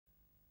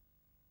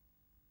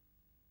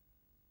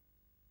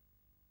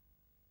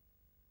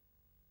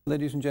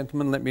Ladies and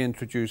gentlemen, let me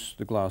introduce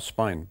the glass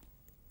spine.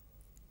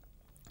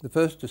 The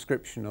first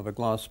description of a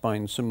glass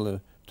spine similar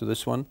to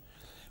this one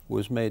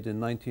was made in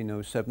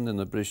 1907 in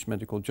the British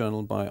Medical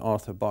Journal by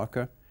Arthur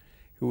Barker,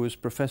 who was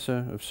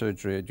Professor of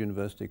Surgery at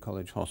University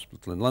College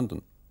Hospital in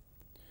London.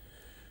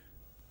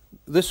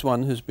 This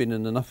one has been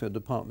in the Nuffield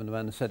Department of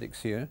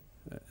Anaesthetics here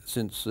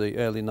since the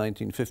early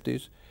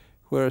 1950s,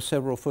 where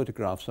several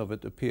photographs of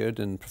it appeared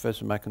in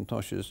Professor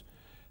McIntosh's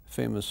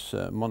famous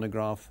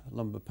monograph,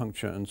 Lumbar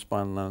Puncture and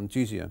Spinal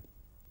Analgesia.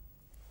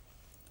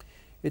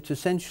 It's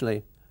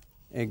essentially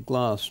a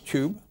glass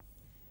tube,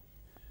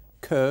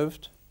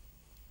 curved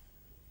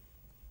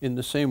in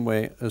the same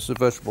way as the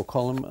vertebral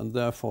column and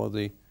therefore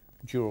the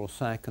dural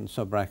sac and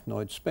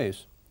subarachnoid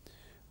space,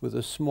 with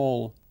a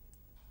small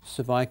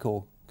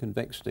cervical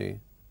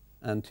convexity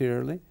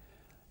anteriorly,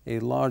 a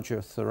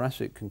larger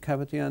thoracic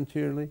concavity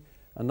anteriorly,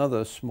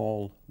 another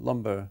small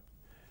lumbar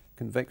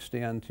convexity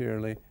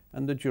anteriorly,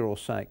 and the dural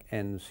sac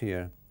ends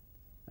here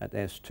at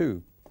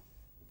S2.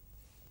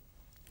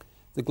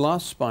 The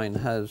glass spine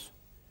has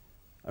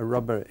a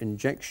rubber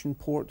injection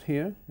port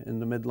here in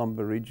the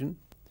mid-lumbar region,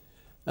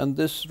 and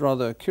this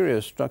rather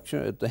curious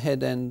structure at the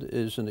head end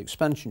is an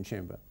expansion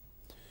chamber.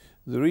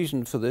 The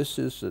reason for this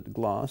is that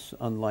glass,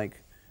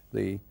 unlike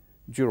the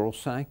dural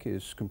sac,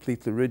 is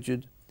completely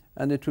rigid,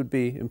 and it would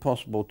be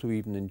impossible to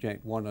even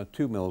inject 1 or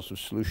 2 mils of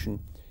solution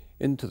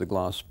into the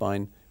glass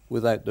spine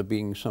without there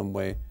being some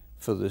way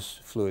for this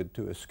fluid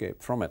to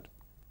escape from it.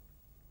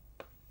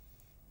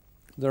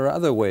 There are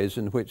other ways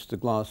in which the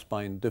glass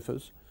spine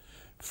differs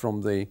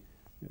from the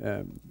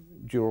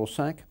dural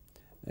sac.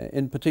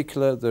 In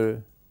particular,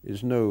 there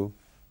is no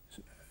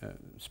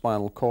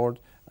spinal cord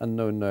and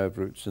no nerve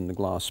roots in the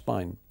glass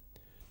spine.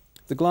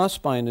 The glass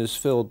spine is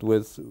filled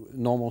with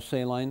normal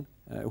saline,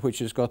 which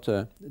has got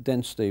a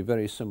density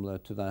very similar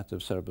to that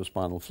of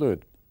cerebrospinal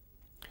fluid.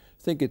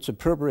 I think it's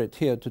appropriate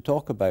here to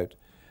talk about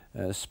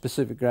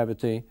specific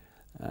gravity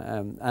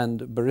and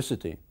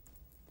baricity.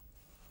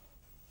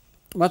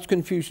 Much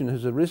confusion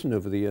has arisen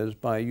over the years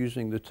by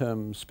using the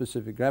term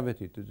specific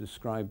gravity to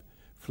describe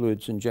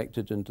fluids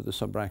injected into the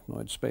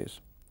subarachnoid space.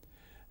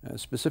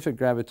 Specific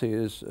gravity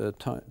is a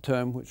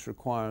term which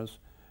requires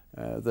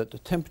that the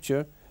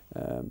temperature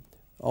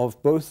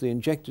of both the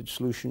injected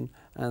solution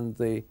and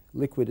the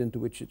liquid into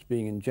which it's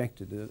being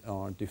injected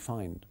are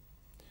defined.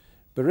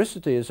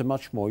 Baricity is a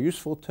much more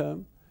useful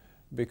term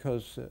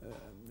because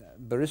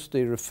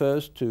baricity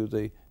refers to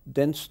the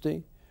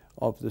density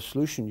of the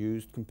solution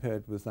used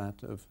compared with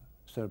that of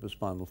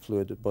cerebrospinal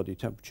fluid at body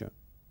temperature.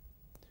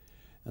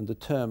 And the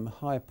term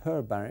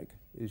hyperbaric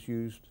is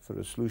used for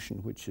a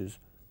solution which is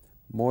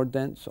more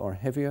dense or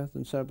heavier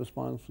than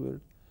cerebrospinal fluid,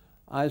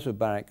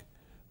 isobaric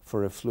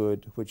for a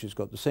fluid which has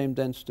got the same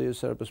density as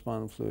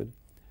cerebrospinal fluid,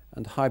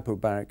 and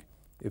hypobaric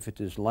if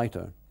it is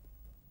lighter.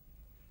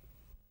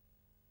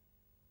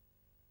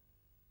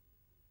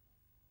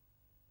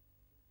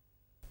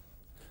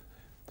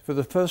 For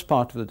the first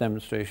part of the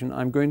demonstration,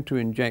 I'm going to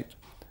inject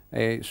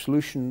a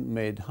solution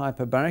made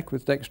hyperbaric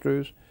with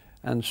dextrose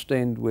and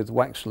stained with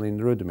waxylene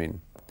rhodamine.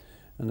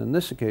 And on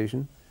this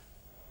occasion,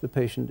 the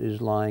patient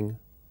is lying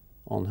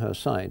on her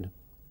side.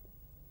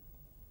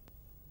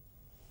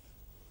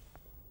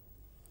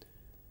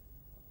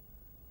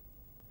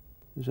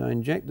 As I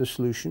inject the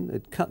solution,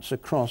 it cuts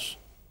across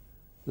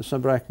the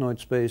subarachnoid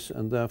space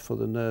and therefore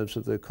the nerves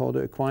of the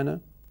cauda equina,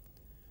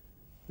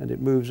 and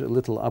it moves a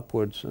little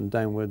upwards and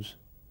downwards,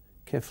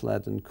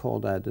 cephalad and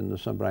caudad in the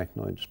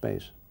subarachnoid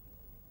space.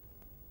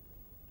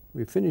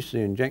 We finish the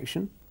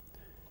injection,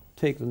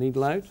 take the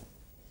needle out,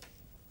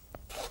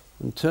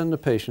 and turn the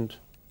patient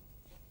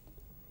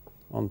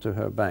onto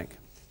her back.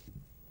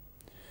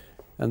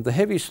 And the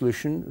heavy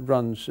solution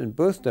runs in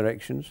both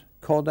directions,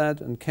 caudad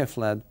and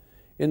cephalad,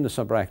 in the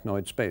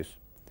subarachnoid space.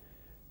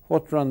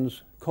 What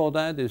runs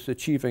caudad is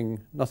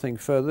achieving nothing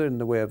further in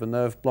the way of a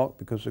nerve block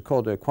because the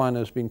cauda equina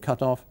has been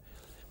cut off.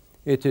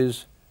 It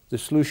is the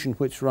solution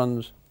which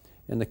runs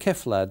in the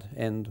cephalad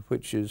end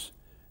which is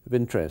of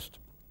interest.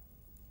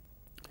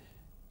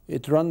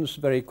 It runs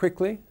very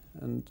quickly,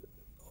 and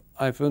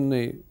I've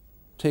only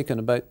taken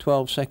about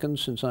 12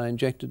 seconds since I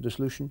injected the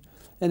solution,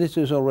 and it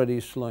is already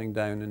slowing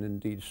down and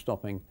indeed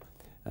stopping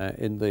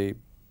in the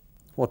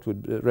what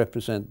would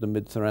represent the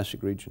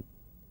mid-thoracic region.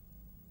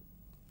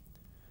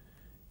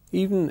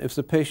 Even if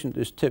the patient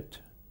is tipped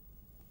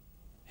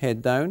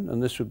head down,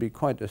 and this would be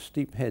quite a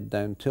steep head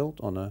down tilt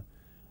on a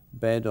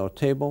bed or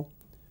table,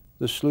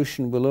 the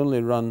solution will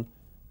only run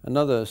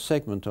another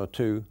segment or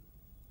two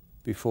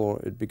before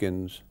it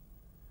begins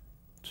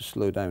to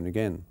slow down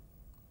again.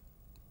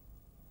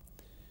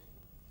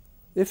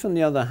 If, on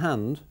the other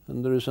hand,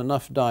 and there is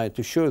enough dye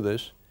to show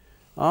this,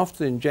 after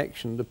the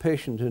injection the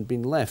patient had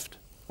been left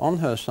on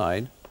her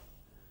side,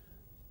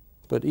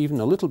 but even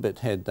a little bit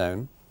head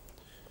down,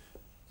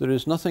 there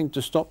is nothing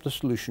to stop the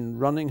solution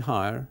running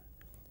higher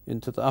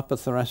into the upper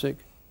thoracic,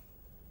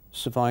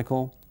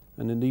 cervical,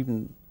 and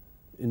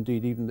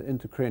indeed even the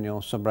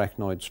intracranial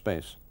subarachnoid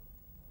space.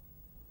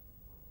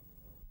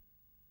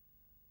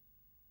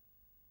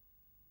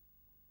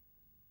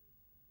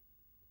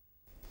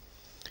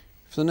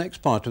 For the next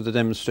part of the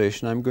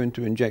demonstration, I'm going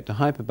to inject a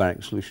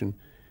hyperbaric solution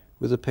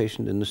with a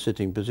patient in the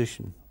sitting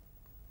position.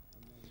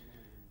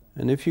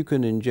 And if you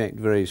can inject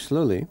very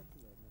slowly,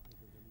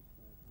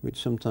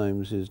 which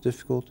sometimes is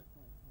difficult,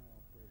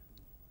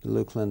 the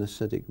local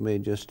anaesthetic may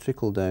just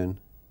trickle down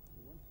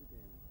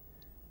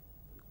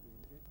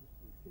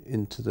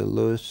into the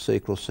lowest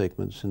sacral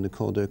segments in the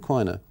cauda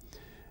equina.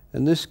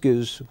 And this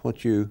gives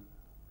what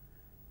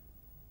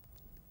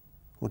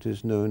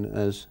is known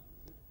as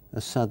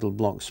a saddle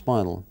block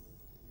spinal.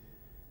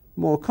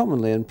 More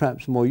commonly and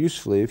perhaps more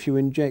usefully, if you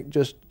inject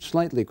just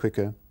slightly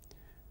quicker,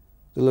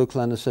 the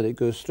local anaesthetic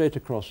goes straight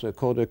across the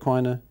cauda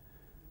equina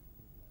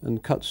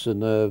and cuts the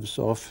nerves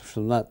off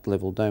from that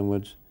level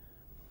downwards,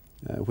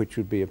 which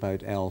would be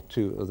about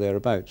L2 or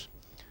thereabouts.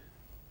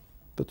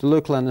 But the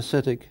local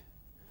anaesthetic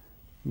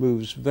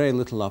moves very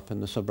little up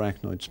in the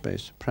subarachnoid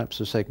space, perhaps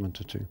a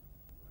segment or two.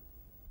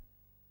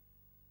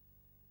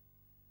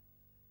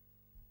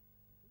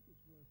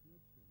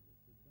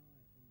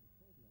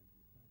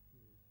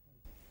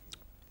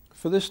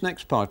 For this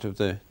next part of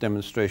the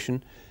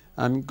demonstration,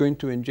 I'm going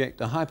to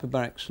inject a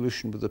hyperbaric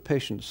solution with the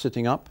patient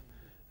sitting up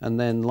and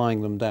then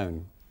lying them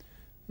down.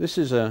 This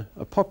is a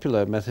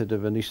popular method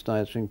of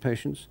anesthetizing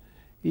patients,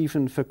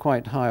 even for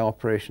quite high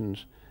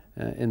operations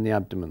in the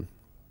abdomen.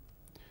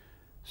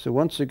 So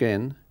once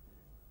again,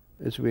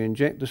 as we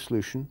inject the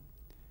solution,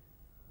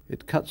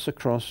 it cuts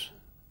across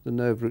the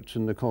nerve roots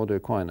in the cauda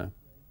equina.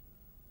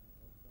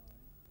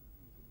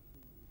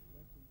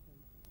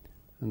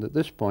 And at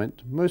this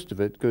point, most of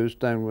it goes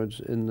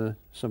downwards in the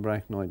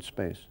subarachnoid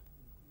space.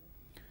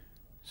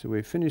 So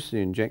we finish the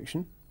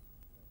injection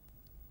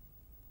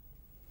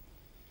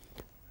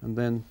and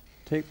then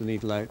take the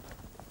needle out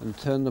and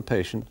turn the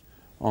patient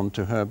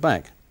onto her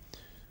back.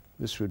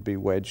 This would be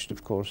wedged,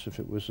 of course, if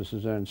it was a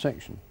caesarean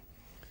section.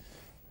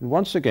 And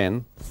once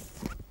again,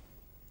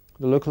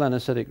 the local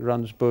anaesthetic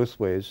runs both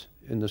ways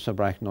in the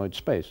subarachnoid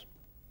space.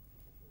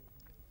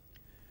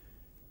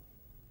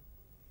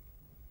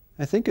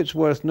 I think it's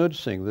worth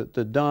noticing that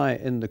the dye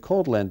in the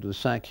caudal end of the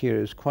sac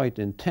here is quite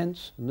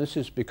intense, and this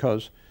is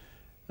because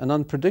an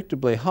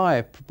unpredictably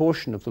high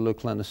proportion of the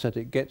local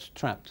anaesthetic gets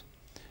trapped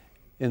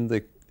in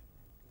the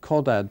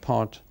caudad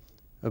part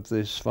of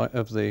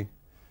the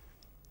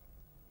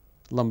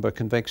lumbar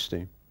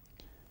convexity.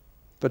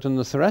 But in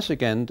the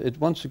thoracic end,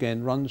 it once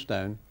again runs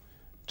down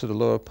to the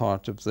lower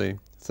part of the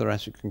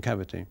thoracic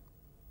concavity.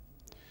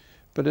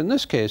 But in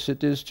this case,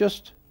 it is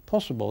just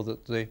possible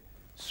that the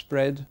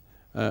spread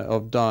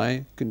of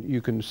dye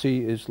you can see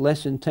is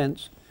less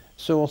intense.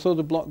 So although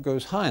the block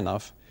goes high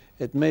enough,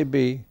 it may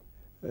be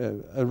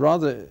a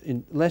rather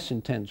less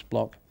intense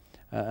block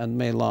and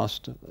may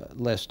last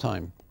less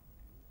time.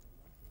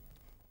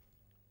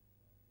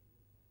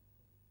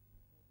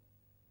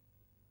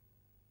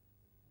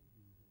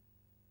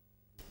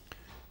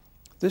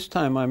 This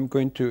time I'm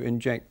going to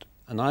inject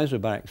an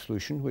isobaric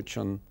solution, which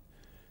on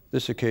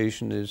this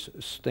occasion is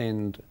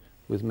stained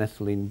with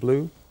methylene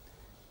blue,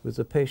 with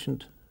the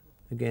patient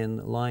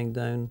again lying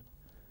down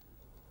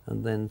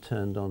and then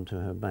turned onto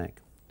her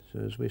back. So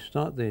as we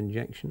start the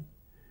injection,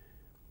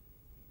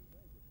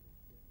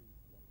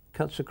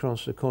 cuts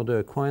across the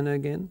cauda equina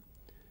again,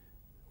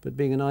 but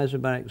being an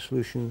isobaric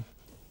solution,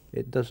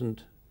 it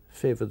doesn't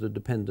favor the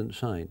dependent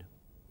side.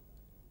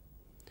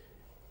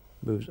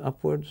 Moves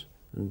upwards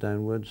and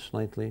downwards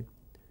slightly,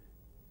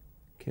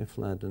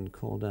 cephalad and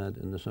caudad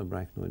in the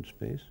subarachnoid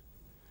space.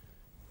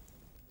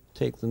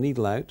 Take the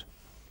needle out,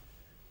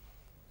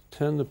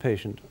 turn the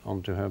patient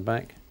onto her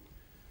back,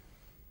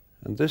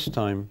 and this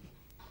time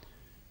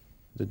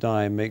the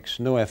dye makes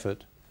no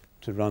effort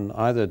to run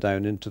either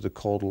down into the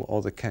caudal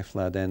or the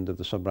cephalad end of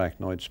the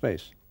subarachnoid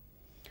space.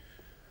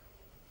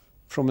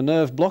 From a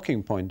nerve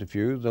blocking point of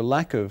view, the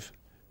lack of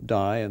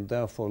dye and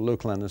therefore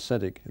local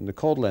anaesthetic in the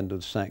caudal end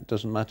of the sac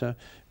doesn't matter,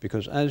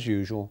 because as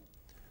usual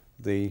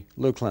the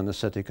local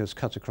anaesthetic has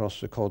cut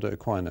across the cauda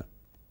equina.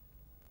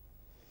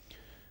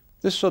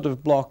 This sort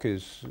of block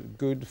is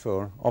good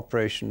for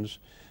operations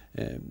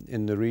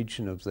in the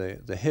region of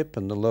the hip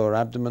and the lower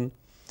abdomen,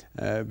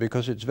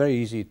 because it's very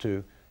easy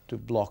to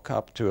block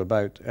up to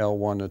about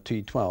L1 or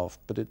T12,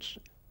 but it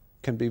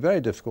can be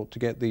very difficult to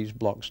get these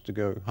blocks to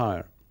go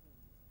higher.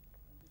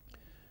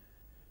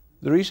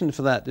 The reason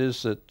for that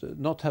is that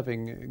not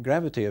having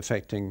gravity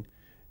affecting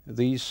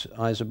these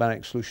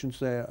isobaric solutions,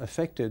 they're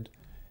affected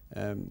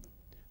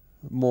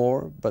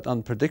more but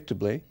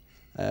unpredictably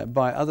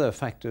by other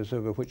factors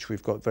over which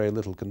we've got very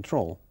little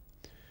control.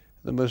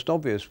 The most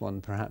obvious one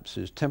perhaps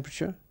is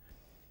temperature.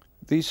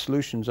 These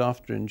solutions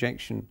after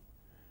injection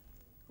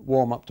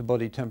warm up to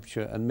body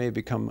temperature and may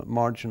become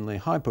marginally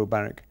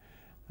hypobaric,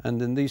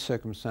 and in these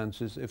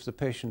circumstances, if the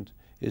patient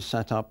is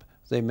sat up,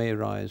 they may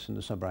rise in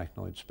the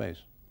subarachnoid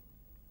space.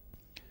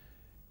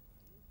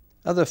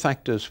 Other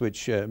factors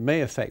which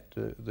may affect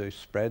the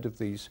spread of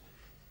these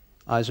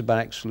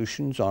isobaric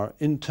solutions are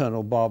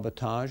internal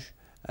barbotage,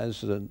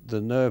 as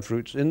the nerve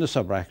roots in the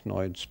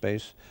subarachnoid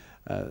space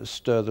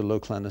stir the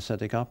local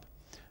anaesthetic up.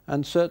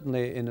 And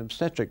certainly in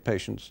obstetric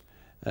patients,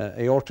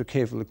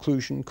 aortocaval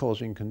occlusion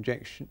causing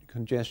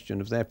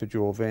congestion of the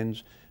epidural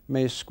veins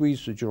may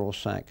squeeze the dural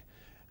sac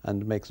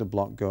and make the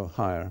block go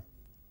higher.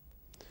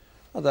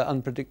 Other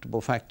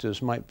unpredictable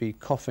factors might be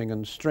coughing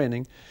and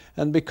straining,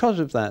 and because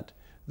of that,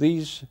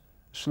 these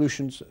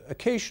solutions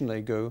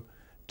occasionally go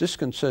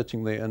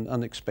disconcertingly and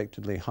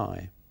unexpectedly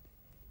high.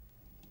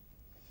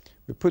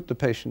 We put the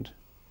patient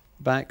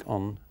back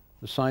on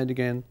the side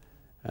again,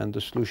 and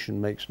the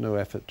solution makes no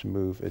effort to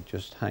move, it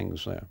just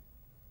hangs there.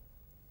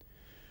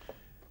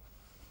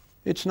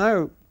 It's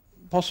now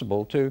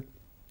possible to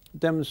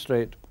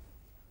demonstrate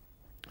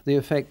the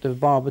effect of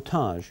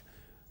barbotage.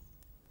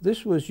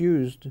 This was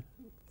used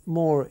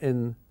more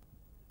in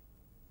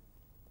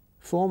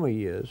former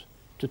years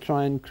to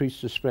try and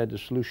increase the spread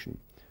of solution.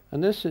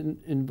 And this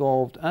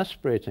involved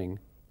aspirating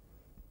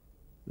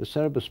the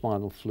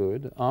cerebrospinal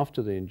fluid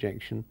after the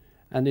injection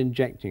and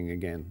injecting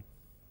again.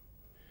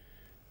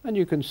 And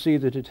you can see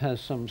that it has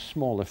some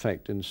small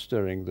effect in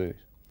stirring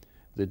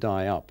the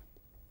dye up.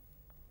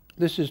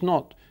 This is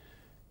not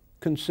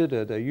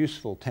considered a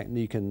useful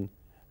technique in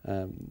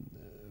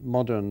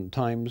modern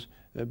times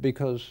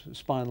because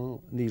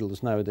spinal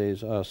needles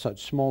nowadays are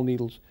such small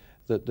needles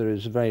that there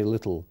is very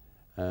little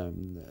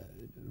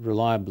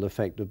reliable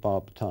effect of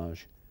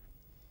barbotage.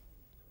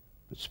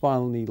 But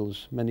spinal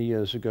needles many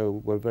years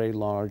ago were very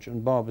large,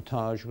 and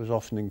barbotage was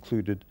often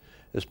included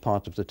as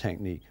part of the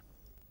technique.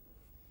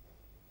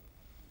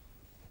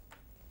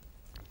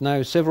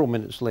 Now, several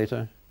minutes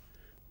later,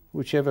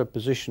 whichever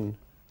position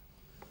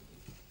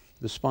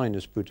the spine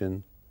is put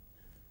in,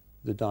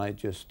 the dye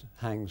just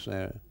hangs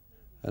there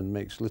and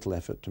makes little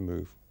effort to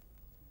move.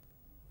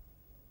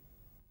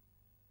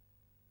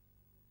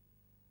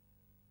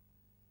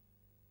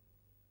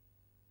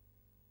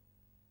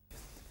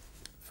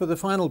 For the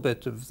final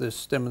bit of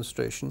this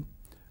demonstration,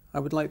 I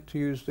would like to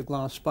use the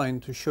glass spine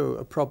to show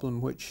a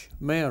problem which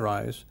may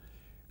arise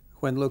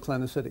when local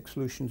anaesthetic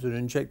solutions are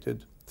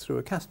injected through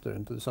a catheter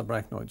into the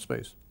subarachnoid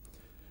space.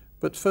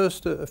 But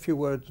first, a few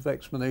words of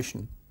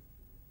explanation.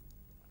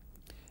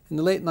 In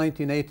the late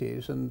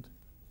 1980s and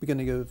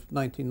beginning of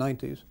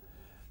 1990s,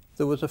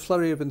 there was a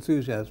flurry of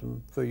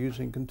enthusiasm for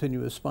using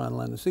continuous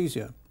spinal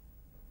anaesthesia.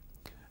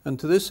 And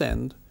to this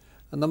end,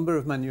 a number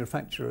of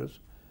manufacturers,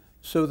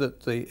 so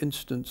that the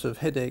incidence of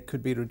headache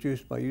could be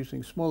reduced by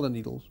using smaller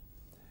needles,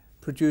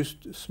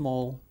 produced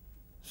small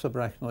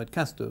subarachnoid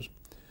catheters.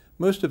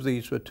 Most of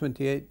these were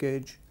 28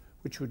 gauge,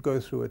 which would go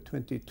through a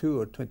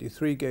 22 or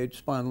 23 gauge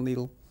spinal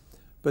needle,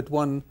 but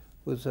one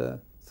was a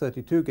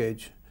 32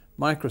 gauge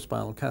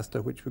microspinal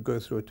catheter, which would go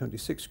through a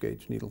 26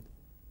 gauge needle.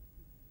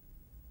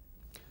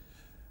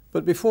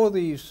 But before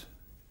these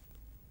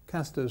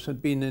catheters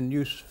had been in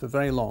use for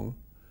very long,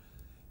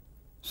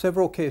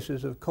 several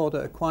cases of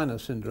cauda equina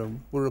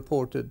syndrome were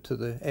reported to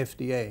the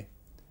FDA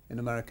in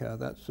America.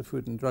 That's the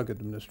Food and Drug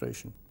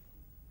Administration.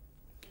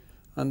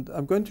 And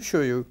I'm going to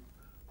show you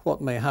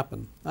what may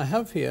happen. I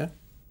have here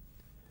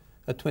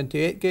a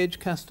 28 gauge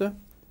catheter,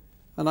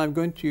 and I'm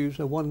going to use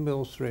a 1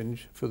 ml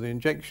syringe for the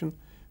injection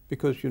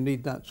because you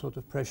need that sort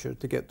of pressure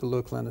to get the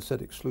local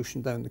anaesthetic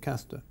solution down the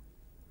catheter.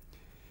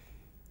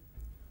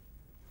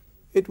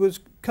 It was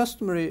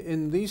customary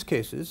in these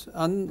cases,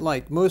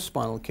 unlike most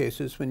spinal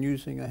cases when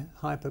using a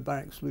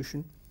hyperbaric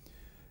solution,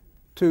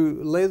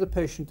 to lay the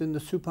patient in the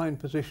supine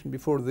position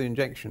before the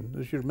injection.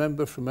 As you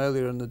remember from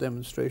earlier in the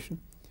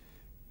demonstration,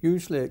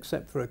 usually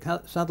except for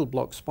a saddle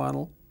block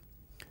spinal,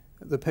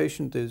 the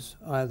patient is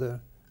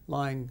either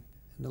lying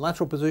in the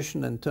lateral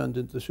position and turned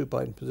into the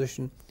supine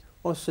position,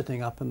 or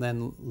sitting up and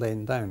then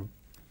laying down.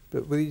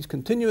 But with these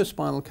continuous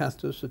spinal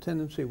catheters, the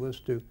tendency was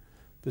to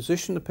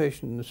position the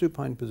patient in the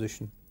supine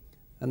position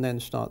and then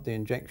start the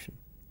injection.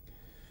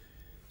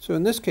 So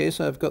in this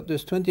case, I've got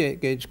this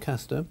 28 gauge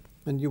catheter,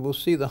 and you will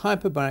see the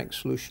hyperbaric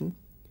solution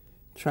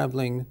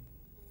traveling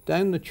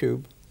down the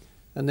tube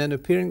and then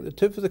appearing at the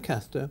tip of the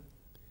catheter,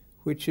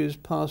 which is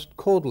passed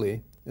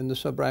caudally in the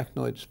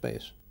subarachnoid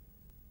space.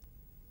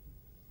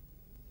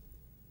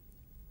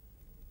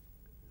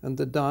 And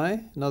the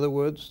dye, in other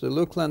words, the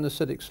local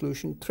anaesthetic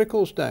solution,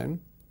 trickles down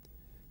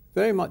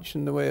very much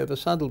in the way of a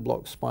saddle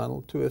block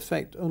spinal to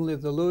affect only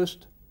the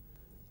lowest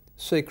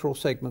sacral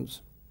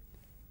segments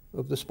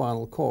of the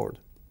spinal cord.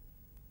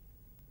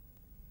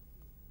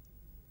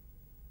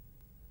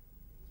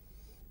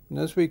 And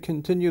as we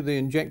continue the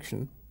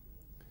injection,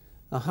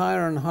 a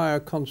higher and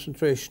higher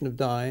concentration of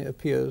dye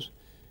appears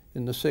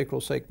in the sacral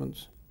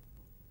segments,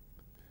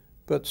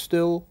 but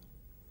still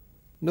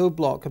no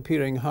block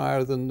appearing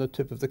higher than the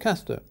tip of the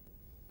catheter,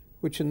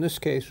 which in this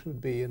case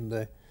would be in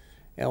the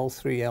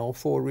L3,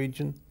 L4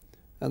 region,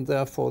 and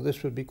therefore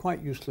this would be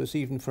quite useless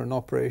even for an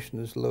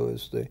operation as low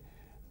as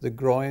the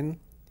groin,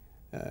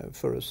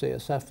 for, say, a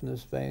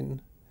saphenous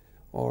vein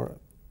or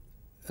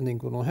an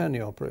inguinal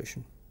hernia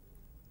operation.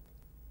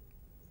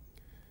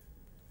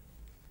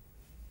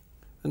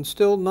 And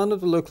still none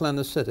of the local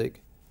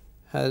anaesthetic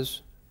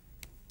has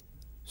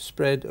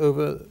spread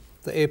over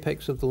the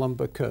apex of the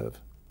lumbar curve.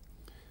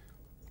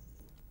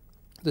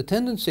 The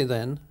tendency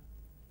then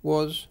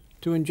was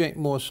to inject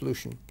more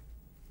solution.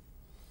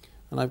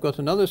 And I've got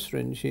another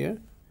syringe here,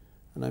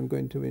 And I'm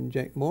going to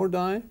inject more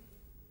dye,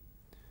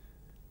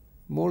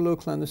 more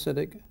local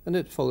anaesthetic, and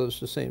it follows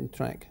the same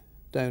track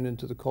down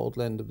into the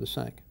caudal end of the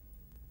sac.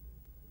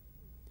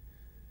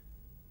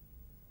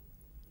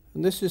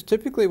 And this is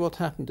typically what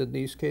happened in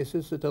these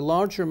cases, that a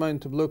larger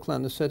amount of local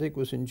anaesthetic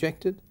was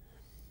injected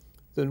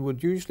than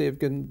would usually have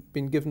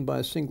been given by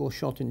a single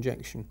shot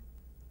injection.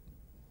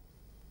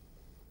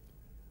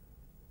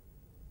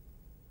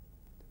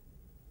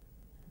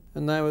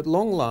 And now at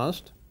long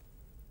last,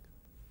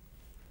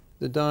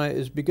 the dye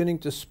is beginning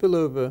to spill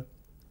over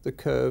the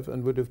curve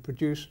and would have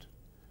produced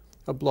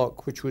a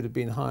block which would have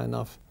been high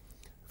enough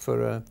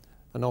for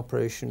an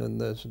operation in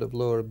the sort of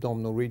lower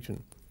abdominal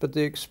region. But at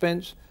the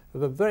expense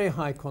of a very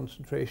high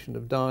concentration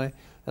of dye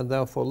and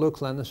therefore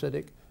local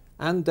anaesthetic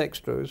and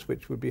dextrose,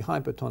 which would be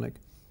hypertonic,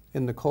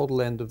 in the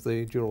caudal end of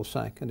the dural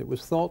sac. And it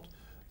was thought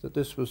that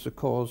this was the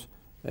cause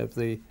of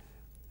the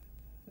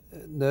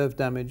nerve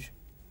damage,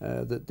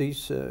 that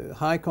these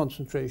high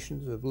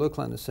concentrations of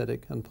local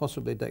anaesthetic and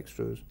possibly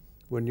dextrose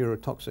were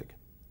neurotoxic.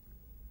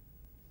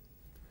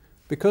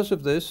 Because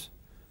of this,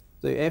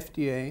 the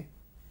FDA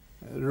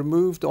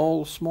removed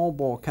all small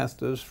bore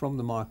catheters from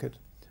the market,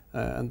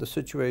 and the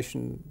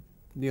situation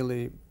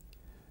nearly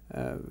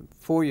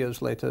 4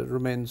 years later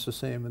remains the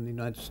same in the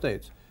United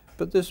States.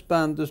 But this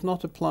ban does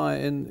not apply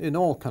in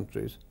all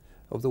countries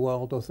of the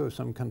world, although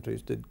some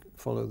countries did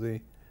follow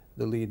the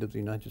lead of the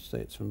United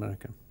States of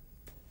America.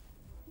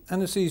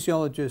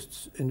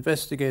 Anesthesiologists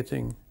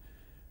investigating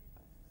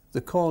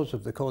the cause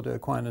of the cauda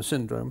equina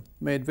syndrome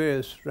made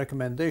various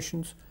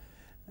recommendations,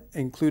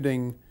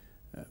 including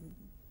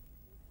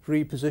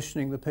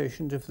repositioning the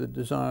patient if the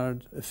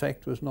desired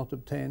effect was not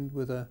obtained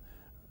with a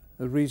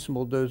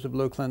reasonable dose of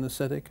local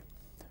anaesthetic,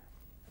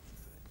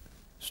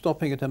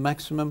 stopping at a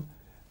maximum,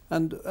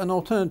 and an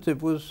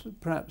alternative was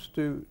perhaps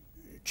to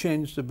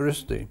change the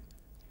porosity.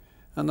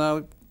 And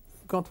I've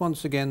got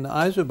once again the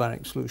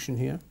isobaric solution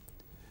here,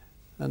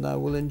 and I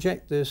will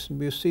inject this, and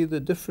we'll see the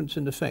difference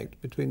in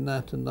effect between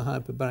that and the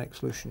hyperbaric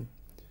solution.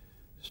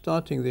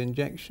 Starting the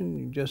injection,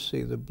 you just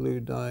see the blue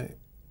dye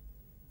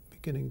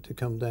beginning to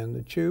come down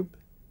the tube,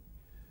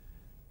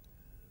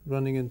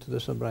 running into the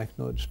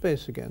subarachnoid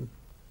space again.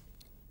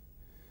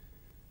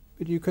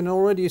 But you can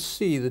already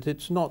see that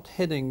it's not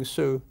heading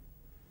so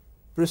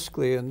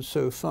briskly and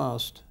so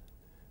fast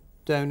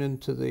down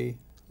into the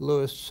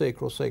lowest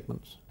sacral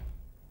segments.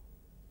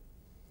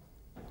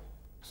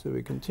 So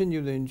we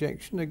continue the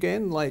injection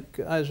again, like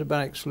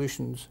isobaric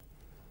solutions.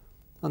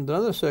 Under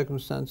other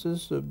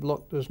circumstances, the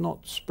block does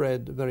not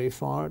spread very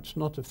far, it's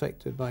not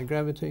affected by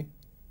gravity.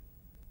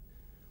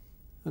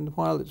 And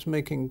while it's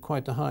making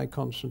quite a high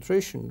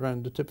concentration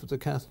around the tip of the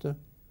catheter,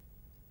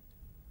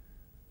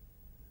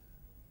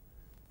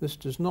 this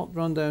does not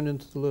run down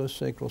into the lower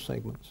sacral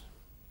segments.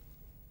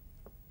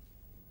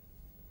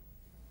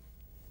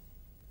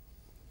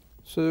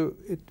 So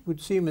it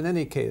would seem in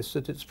any case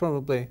that it's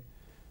probably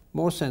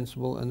more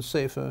sensible and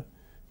safer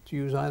to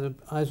use either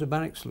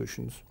isobaric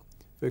solutions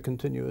for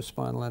continuous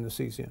spinal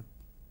anaesthesia.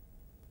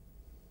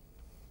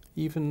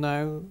 Even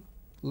now,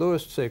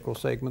 lowest sacral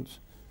segments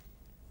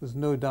with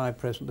no dye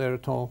present there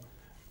at all,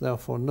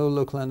 therefore no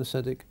local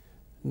anaesthetic,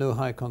 no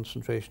high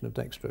concentration of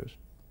dextrose.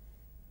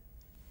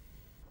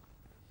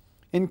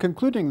 In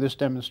concluding this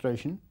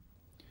demonstration,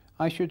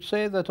 I should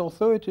say that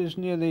although it is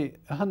nearly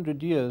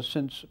 100 years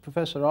since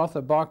Professor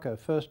Arthur Barker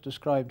first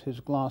described his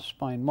glass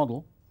spine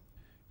model,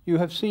 you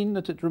have seen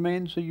that it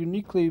remains a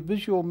uniquely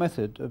visual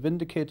method of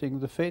indicating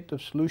the fate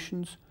of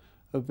solutions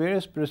of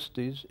various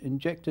porosities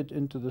injected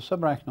into the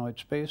subarachnoid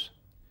space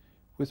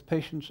with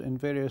patients in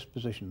various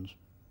positions.